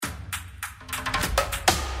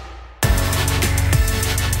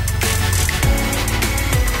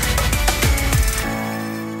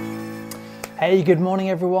Hey, good morning,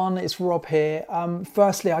 everyone. It's Rob here.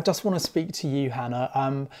 Firstly, I just want to speak to you, Hannah.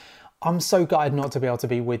 I'm so gutted not to be able to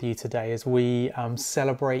be with you today as we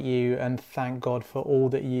celebrate you and thank God for all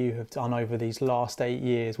that you have done over these last 8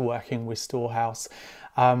 years working with Storehouse.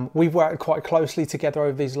 We've worked quite closely together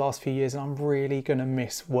over these last few years, and I'm really going to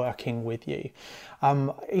miss working with you.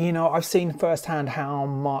 I've seen firsthand how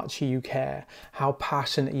much you care, how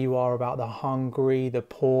passionate you are about the hungry, the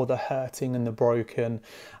poor, the hurting, and the broken.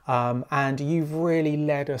 And you've really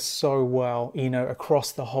led us so well,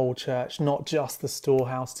 across the whole church, not just the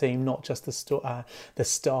Storehouse team, not just the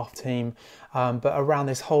staff team, but around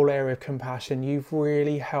this whole area of compassion. You've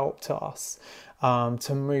really helped us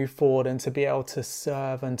to move forward and to be able to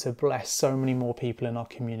serve and to bless so many more people in our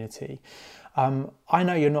community. I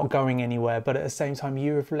know you're not going anywhere, but at the same time,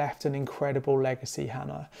 you have left an incredible legacy,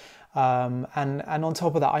 Hannah. And on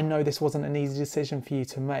top of that, I know this wasn't an easy decision for you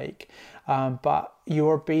to make, but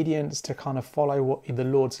your obedience to kind of follow what the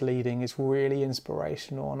Lord's leading is really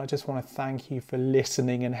inspirational. And I just want to thank you for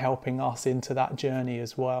listening and helping us into that journey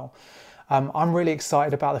as well. I'm really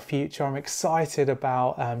excited about the future. I'm excited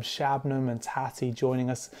about Shabnam and Tati joining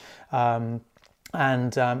us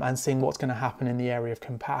and seeing what's going to happen in the area of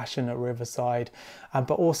compassion at Riverside,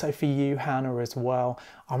 but also for you, Hannah, as well.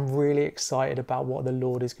 I'm really excited about what the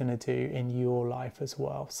Lord is going to do in your life as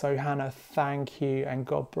well. So Hannah, thank you and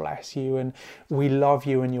God bless you, and we love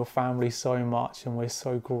you and your family so much, and we're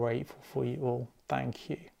so grateful for you all. Thank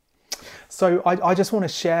you. So I just want to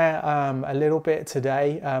share a little bit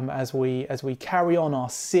today as we carry on our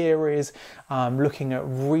series looking at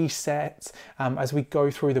reset as we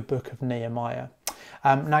go through the book of Nehemiah.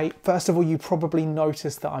 Now, first of all, you probably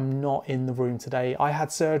noticed that I'm not in the room today. I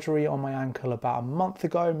had surgery on my ankle about a month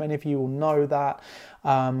ago. Many of you will know that.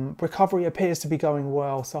 Recovery appears to be going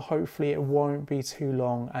well, so hopefully it won't be too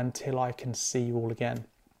long until I can see you all again.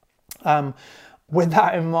 With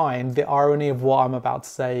that in mind, the irony of what I'm about to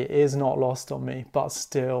say is not lost on me, but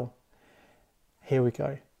still, here we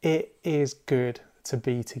go. It is good to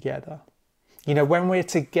be together. When we're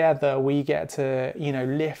together, we get to,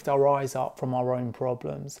 lift our eyes up from our own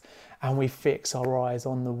problems, and we fix our eyes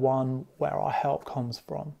on the one where our help comes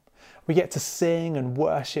from. We get to sing and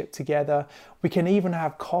worship together. We can even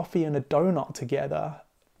have coffee and a donut together.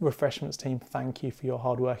 Refreshments team, thank you for your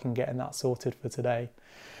hard work in getting that sorted for today.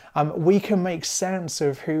 We can make sense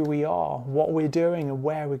of who we are, what we're doing, and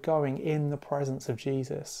where we're going in the presence of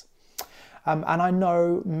Jesus. And I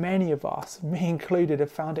know many of us, me included,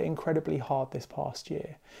 have found it incredibly hard this past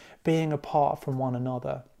year, being apart from one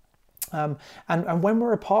another. And when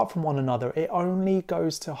we're apart from one another, it only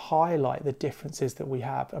goes to highlight the differences that we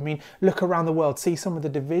have. I mean, look around the world, see some of the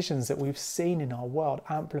divisions that we've seen in our world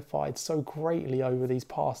amplified so greatly over these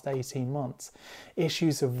past 18 months.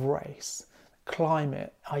 Issues of race,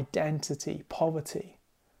 climate, identity, poverty.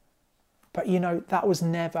 But that was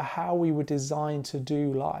never how we were designed to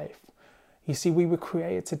do life. You see, we were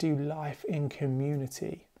created to do life in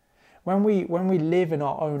community. When we live in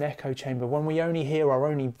our own echo chamber, when we only hear our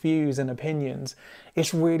own views and opinions,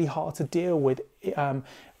 it's really hard to deal with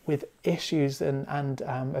issues and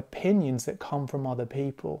opinions that come from other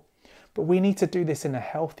people. But we need to do this in a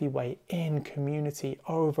healthy way, in community,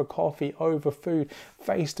 over coffee, over food,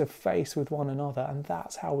 face to face with one another. And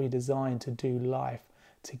that's how we design to do life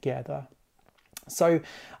together. So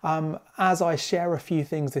as I share a few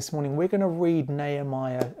things this morning, we're going to read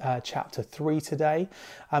Nehemiah chapter 3 today.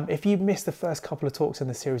 If you've missed the first couple of talks in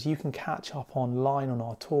the series, you can catch up online on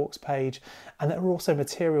our talks page. And there are also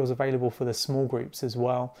materials available for the small groups as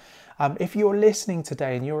well. If you're listening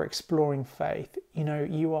today and you're exploring faith,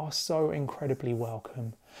 you are so incredibly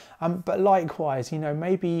welcome. But likewise,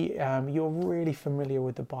 maybe you're really familiar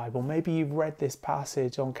with the Bible. Maybe you've read this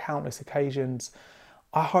passage on countless occasions.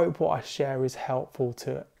 I hope what I share is helpful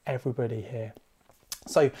to everybody here.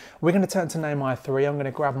 So we're going to turn to Nehemiah 3. I'm going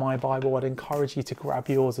to grab my Bible. I'd encourage you to grab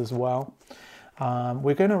yours as well.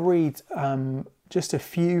 We're going to read just a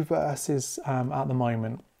few verses at the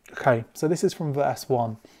moment. Okay, so this is from verse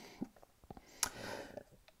 1.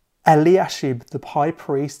 Eliashib, the high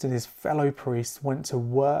priest, and his fellow priests went to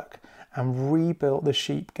work and rebuilt the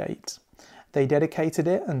sheep gate. They dedicated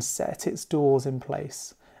it and set its doors in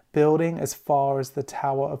place, building as far as the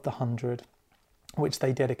Tower of the 100, which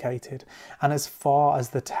they dedicated, and as far as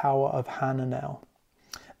the Tower of Hananel.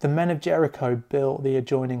 The men of Jericho built the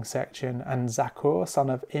adjoining section, and Zakur,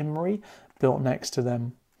 son of Imri, built next to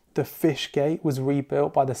them. The fish gate was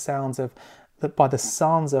rebuilt by the sons of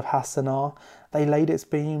Hassenaah. They laid its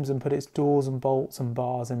beams and put its doors and bolts and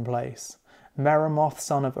bars in place. Meremoth,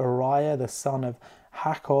 son of Uriah, the son of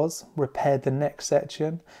Hakkoz, repaired the next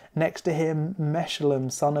section. Next to him, Meshullam,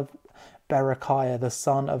 son of Berechiah, the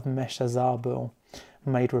son of Meshezabel,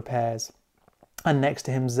 made repairs. And next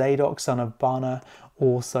to him, Zadok, son of Bana,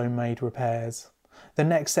 also made repairs. The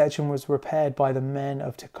next section was repaired by the men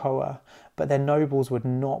of Tekoa, but their nobles would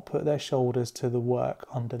not put their shoulders to the work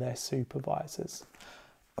under their supervisors.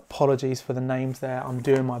 Apologies for the names there. I'm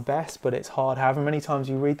doing my best, but it's hard. However many times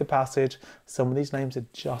you read the passage, some of these names are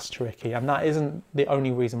just tricky. And that isn't the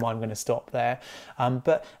only reason why I'm going to stop there.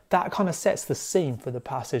 But that kind of sets the scene for the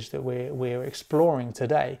passage that we're exploring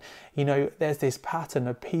today. You know, there's this pattern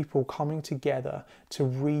of people coming together to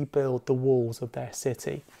rebuild the walls of their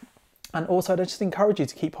city. And also, I just encourage you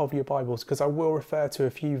to keep hold of your Bibles, because I will refer to a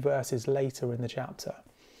few verses later in the chapter.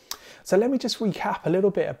 So let me just recap a little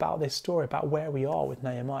bit about this story, about where we are with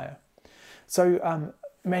Nehemiah. So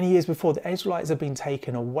many years before, the Israelites have been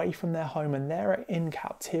taken away from their home, and they're in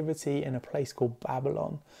captivity in a place called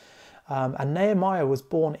Babylon. And Nehemiah was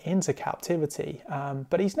born into captivity,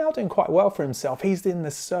 but he's now doing quite well for himself. He's in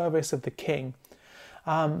the service of the king.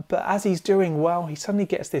 But as he's doing well, he suddenly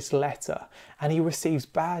gets this letter, and he receives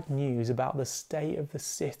bad news about the state of the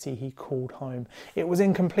city he called home. It was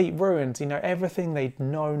in complete ruins. You know, everything they'd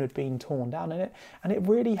known had been torn down in it, and it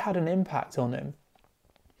really had an impact on him.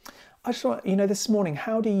 I just want, you know, this morning,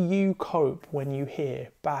 how do you cope when you hear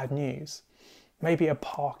bad news? Maybe a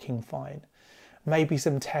parking fine, maybe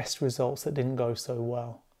some test results that didn't go so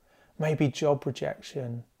well, maybe job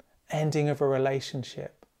rejection, ending of a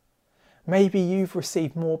relationship. Maybe you've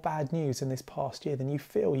received more bad news in this past year than you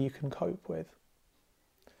feel you can cope with.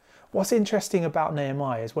 What's interesting about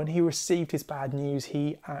Nehemiah is when he received his bad news,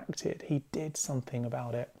 he acted. He did something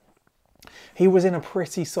about it. He was in a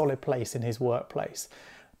pretty solid place in his workplace,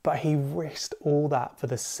 but he risked all that for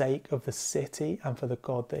the sake of the city and for the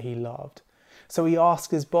God that he loved. So he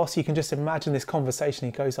asked his boss, you can just imagine this conversation,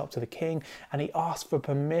 he goes up to the king and he asks for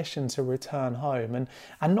permission to return home,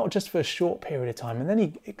 and not just for a short period of time, and then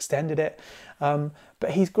he extended it,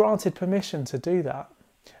 but he's granted permission to do that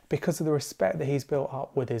because of the respect that he's built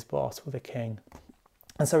up with his boss, with the king.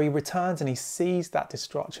 And so he returns and he sees that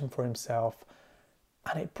destruction for himself,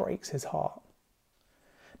 and it breaks his heart.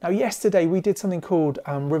 Now, yesterday we did something called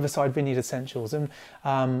Riverside Vineyard Essentials, and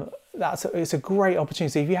it's a great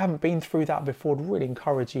opportunity. If you haven't been through that before, I'd really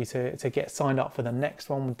encourage you to get signed up for the next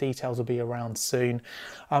one. Details will be around soon.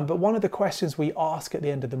 But one of the questions we ask at the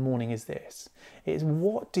end of the morning is this: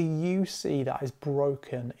 what do you see that is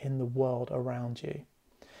broken in the world around you?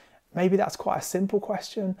 Maybe that's quite a simple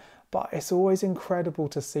question, but it's always incredible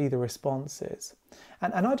to see the responses.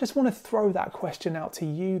 And I just want to throw that question out to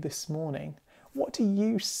you this morning. What do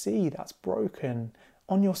you see that's broken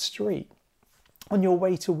on your street, on your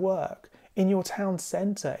way to work, in your town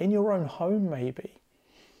centre, in your own home maybe?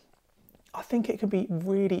 I think it can be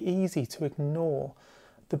really easy to ignore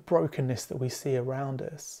the brokenness that we see around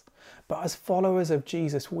us. But as followers of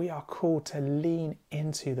Jesus, we are called to lean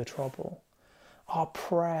into the trouble. Our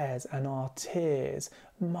prayers and our tears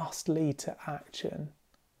must lead to action.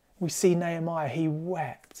 We see Nehemiah, he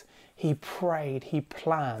wept, he prayed, he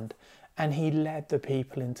planned, and he led the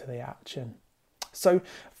people into the action. So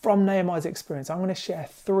from Nehemiah's experience, I'm going to share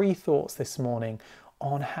 3 thoughts this morning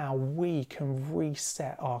on how we can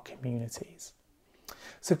reset our communities.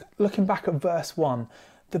 So looking back at verse 1,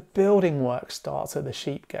 the building work starts at the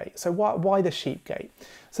sheep gate. So why the sheep gate?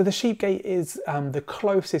 So the sheep gate is the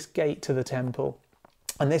closest gate to the temple.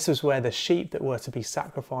 And this was where the sheep that were to be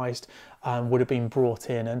sacrificed would have been brought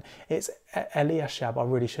in. And it's Eliashab, I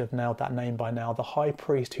really should have nailed that name by now, the high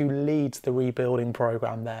priest who leads the rebuilding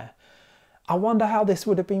program there. I wonder how this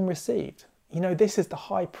would have been received. You know, this is the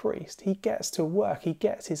high priest. He gets to work. He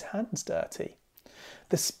gets his hands dirty.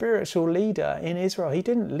 The spiritual leader in Israel, he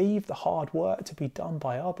didn't leave the hard work to be done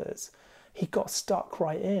by others. He got stuck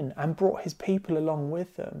right in and brought his people along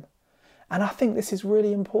with them. And I think this is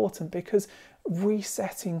really important because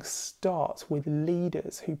resetting starts with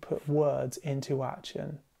leaders who put words into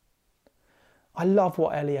action. I love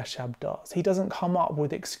what Eliashab does. He doesn't come up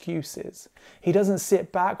with excuses. He doesn't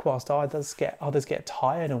sit back whilst others get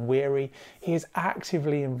tired and weary. He is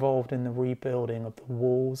actively involved in the rebuilding of the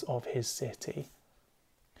walls of his city.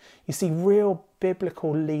 You see, real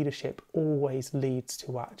biblical leadership always leads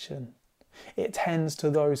to action. It tends to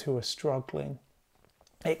those who are struggling.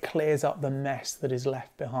 It clears up the mess that is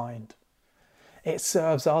left behind. It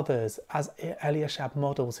serves others, as Eliashab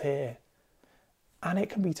models here. And it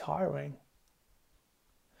can be tiring.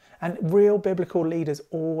 And real biblical leaders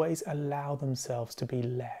always allow themselves to be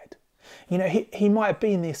led. You know, he might have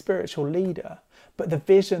been the spiritual leader, but the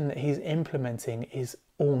vision that he's implementing is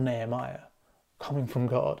all Nehemiah, coming from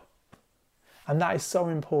God. And that is so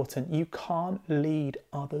important. You can't lead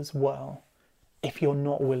others well if you're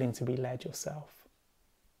not willing to be led yourself.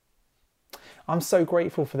 I'm so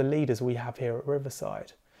grateful for the leaders we have here at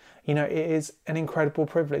Riverside. You know, it is an incredible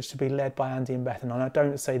privilege to be led by Andy and Beth, and I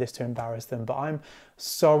don't say this to embarrass them, but I'm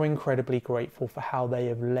so incredibly grateful for how they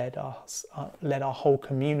have led us, led our whole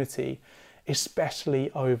community,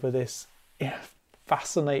 especially over this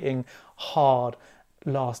fascinating, hard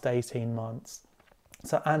last 18 months.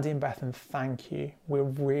 So Andy and Bethan, thank you. We're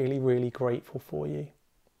really, really grateful for you.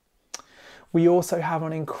 We also have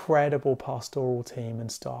an incredible pastoral team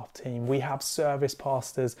and staff team. We have service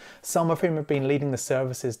pastors, some of whom have been leading the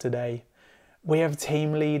services today. We have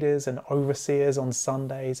team leaders and overseers on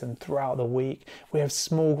Sundays and throughout the week. We have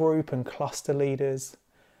small group and cluster leaders.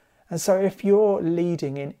 And so if you're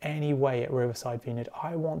leading in any way at Riverside Vineyard,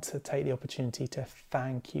 I want to take the opportunity to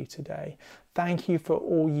thank you today. Thank you for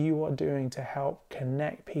all you are doing to help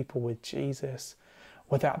connect people with Jesus,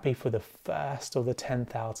 whether that be for the first or the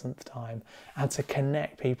 10,000th time, and to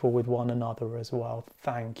connect people with one another as well.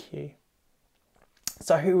 Thank you.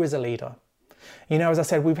 So who is a leader? You know, as I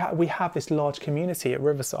said, we have this large community at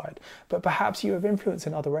Riverside, but perhaps you have influence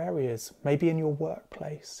in other areas, maybe in your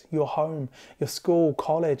workplace, your home, your school,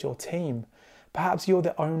 college, or team. Perhaps you're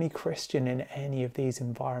the only Christian in any of these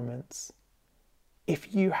environments.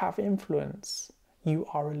 If you have influence, you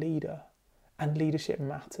are a leader, and leadership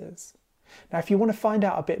matters. Now, if you want to find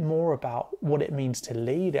out a bit more about what it means to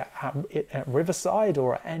lead at Riverside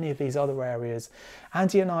or at any of these other areas,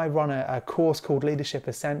 Andy and I run a course called Leadership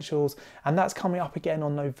Essentials, and that's coming up again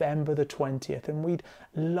on November the 20th, and we'd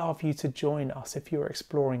love you to join us if you're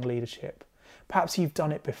exploring leadership. Perhaps you've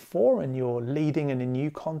done it before and you're leading in a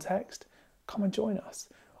new context. Come and join us.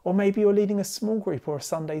 Or maybe you're leading a small group or a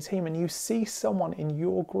Sunday team and you see someone in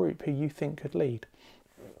your group who you think could lead.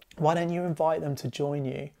 Why don't you invite them to join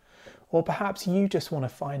you? Or perhaps you just want to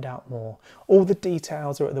find out more. All the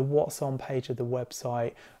details are at the What's On page of the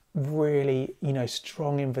website. Really, you know,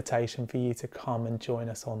 strong invitation for you to come and join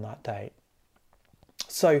us on that date.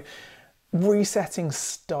 So resetting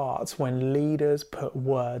starts when leaders put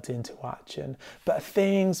words into action, but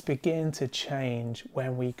things begin to change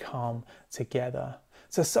when we come together.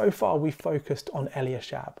 So far we've focused on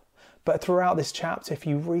Eliashab. But throughout this chapter, if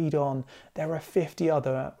you read on, there are 50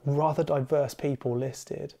 other rather diverse people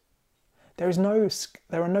listed. There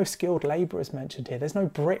are no skilled labourers mentioned here. There's no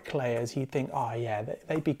bricklayers you think, oh yeah,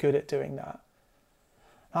 they'd be good at doing that.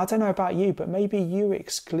 Now, I don't know about you, but maybe you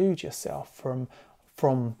exclude yourself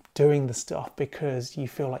from doing the stuff because you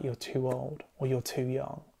feel like you're too old or you're too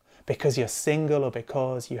young, because you're single or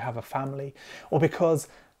because you have a family, or because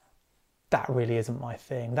that really isn't my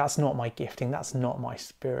thing. That's not my gifting. That's not my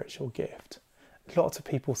spiritual gift. Lots of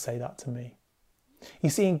people say that to me.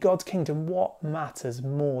 You see, in God's kingdom, what matters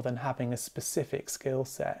more than having a specific skill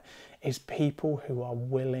set is people who are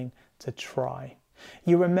willing to try.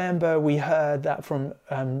 You remember we heard that from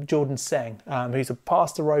Jordan Seng, who's a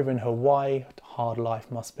pastor over in Hawaii, hard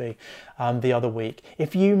life must be, the other week.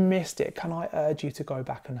 If you missed it, can I urge you to go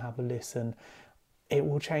back and have a listen? It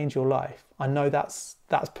will change your life. I know that's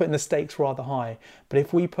putting the stakes rather high, but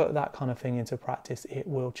if we put that kind of thing into practice, it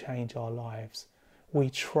will change our lives. We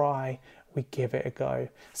try, we give it a go.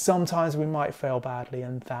 Sometimes we might fail badly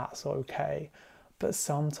and that's okay. But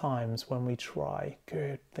sometimes when we try,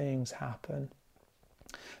 good things happen.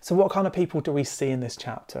 So what kind of people do we see in this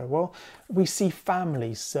chapter? Well, we see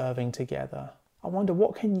families serving together. I wonder,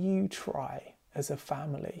 what can you try as a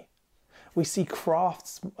family? We see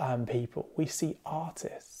crafts people, we see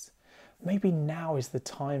artists. Maybe now is the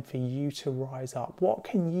time for you to rise up. What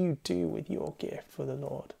can you do with your gift for the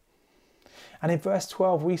Lord? And in verse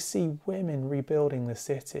 12, we see women rebuilding the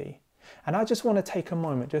city. And I just want to take a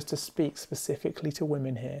moment just to speak specifically to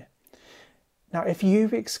women here. Now, if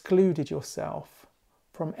you've excluded yourself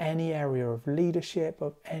from any area of leadership,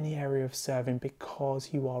 of any area of serving because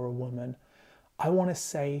you are a woman, I want to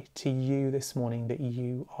say to you this morning that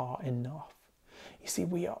you are enough. You see,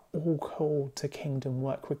 we are all called to kingdom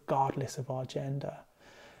work regardless of our gender.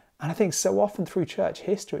 And I think so often through church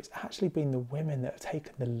history, it's actually been the women that have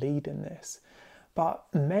taken the lead in this. But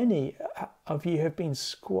many of you have been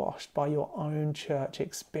squashed by your own church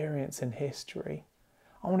experience and history.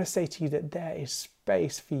 I want to say to you that there is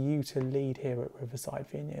space for you to lead here at Riverside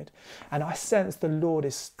Vineyard. And I sense the Lord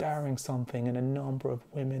is stirring something in a number of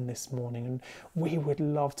women this morning, and we would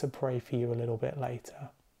love to pray for you a little bit later.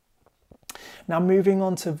 Now, moving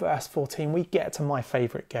on to verse 14, we get to my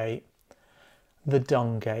favourite gate, the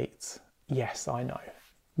dung gate. Yes, I know,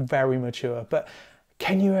 very mature, but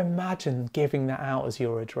can you imagine giving that out as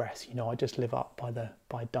your address? You know, I just live up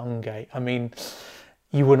by Dung Gate. I mean,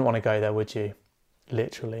 you wouldn't want to go there, would you?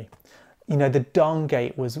 Literally. You know, the Dung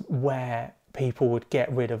Gate was where people would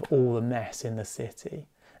get rid of all the mess in the city.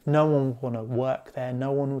 No one would want to work there.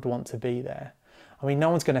 No one would want to be there. I mean, no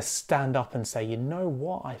one's going to stand up and say, you know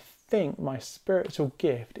what, I think my spiritual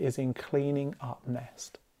gift is in cleaning up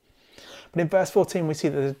mess. But in verse 14, we see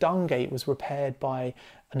that the dung gate was repaired by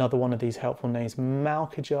another one of these helpful names,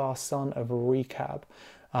 Malchijah, son of Rechab,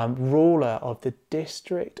 ruler of the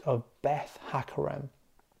district of Beth Hakerem.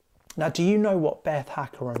 Now, do you know what Beth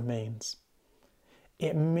Hakerem means?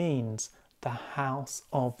 It means the house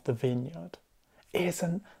of the vineyard.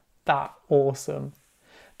 Isn't that awesome?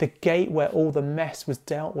 The gate where all the mess was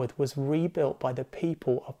dealt with was rebuilt by the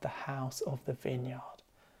people of the house of the vineyard.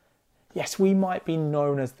 Yes, we might be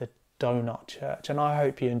known as the Donut Church, and I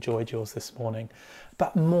hope you enjoyed yours this morning.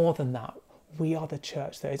 But more than that, we are the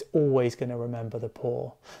church that is always going to remember the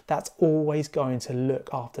poor. That's always going to look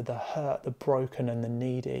after the hurt, the broken and the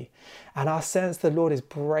needy. And I sense the Lord is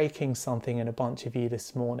breaking something in a bunch of you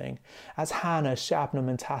this morning. As Hannah, Shabnam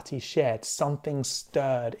and Tati shared, something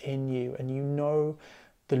stirred in you and you know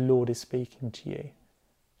the Lord is speaking to you.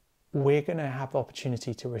 We're going to have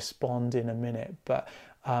opportunity to respond in a minute, but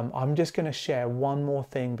I'm just going to share one more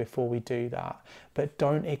thing before we do that. But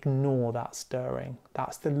don't ignore that stirring.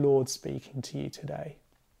 That's the Lord speaking to you today.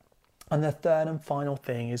 And the third and final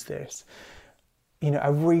thing is this. You know,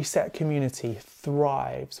 a reset community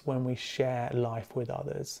thrives when we share life with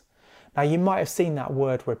others. Now, you might have seen that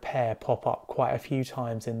word repair pop up quite a few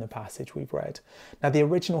times in the passage we've read. Now, the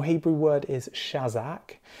original Hebrew word is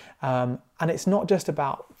shazak, and it's not just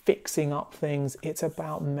about fixing up things, it's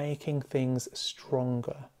about making things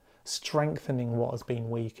stronger, strengthening what has been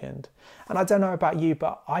weakened. And I don't know about you,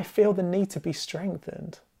 but I feel the need to be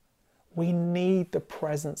strengthened. We need the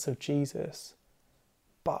presence of Jesus,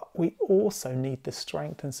 but we also need the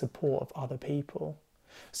strength and support of other people,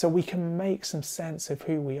 so we can make some sense of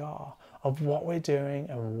who we are, of what we're doing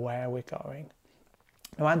and where we're going.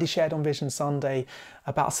 Now, Andy shared on Vision Sunday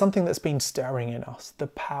about something that's been stirring in us, the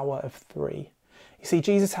power of three. You see,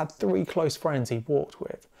 Jesus had 3 close friends he walked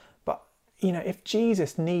with, but, you know, if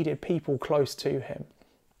Jesus needed people close to him,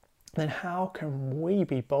 then how can we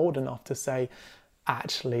be bold enough to say,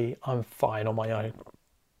 actually, I'm fine on my own?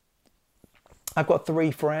 I've got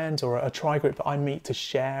 3 friends or a tri group that I meet to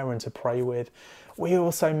share and to pray with. We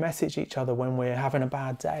also message each other when we're having a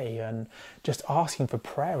bad day and just asking for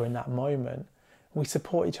prayer in that moment. We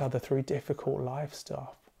support each other through difficult life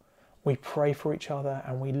stuff. We pray for each other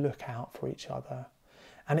and we look out for each other.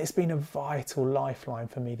 And it's been a vital lifeline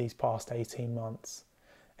for me these past 18 months,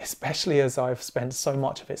 especially as I've spent so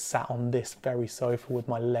much of it sat on this very sofa with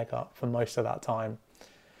my leg up for most of that time.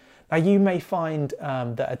 Now, you may find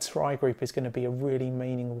that a tri group is going to be a really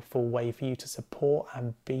meaningful way for you to support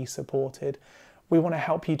and be supported. We want to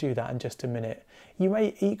help you do that in just a minute. You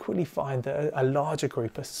may equally find that a larger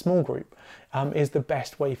group, a small group, is the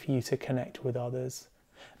best way for you to connect with others.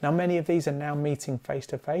 Now, many of these are now meeting face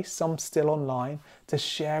to face, some still online, to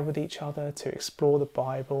share with each other, to explore the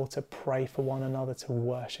Bible, to pray for one another, to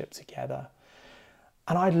worship together.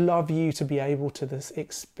 And I'd love you to be able to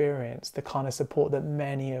experience the kind of support that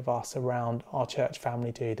many of us around our church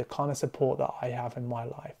family do, the kind of support that I have in my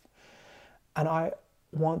life. And I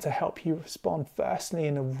want to help you respond firstly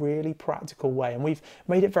in a really practical way. And we've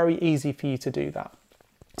made it very easy for you to do that.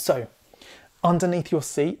 So underneath your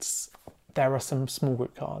seats, there are some small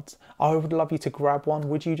group cards. I would love you to grab one.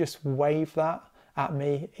 Would you just wave that at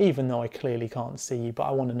me, even though I clearly can't see you, but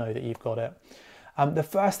I want to know that you've got it. The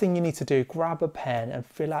first thing you need to do, grab a pen and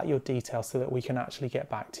fill out your details so that we can actually get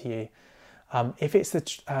back to you. If it's the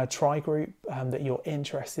tri group that you're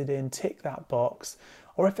interested in, tick that box.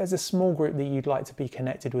 Or if there's a small group that you'd like to be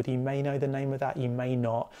connected with, you may know the name of that, you may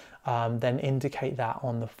not, then indicate that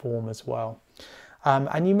on the form as well.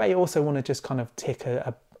 And you may also want to just kind of tick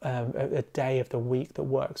a day of the week that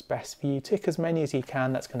works best for you. Tick as many as you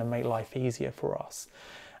can. That's going to make life easier for us.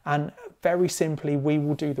 And very simply, we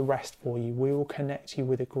will do the rest for you. We will connect you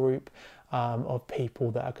with a group of people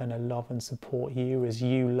that are going to love and support you as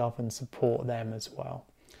you love and support them as well.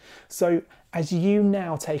 So as you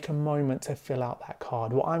now take a moment to fill out that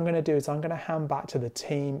card, what I'm going to do is I'm going to hand back to the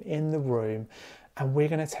team in the room, and we're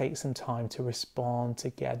going to take some time to respond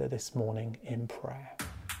together this morning in prayer.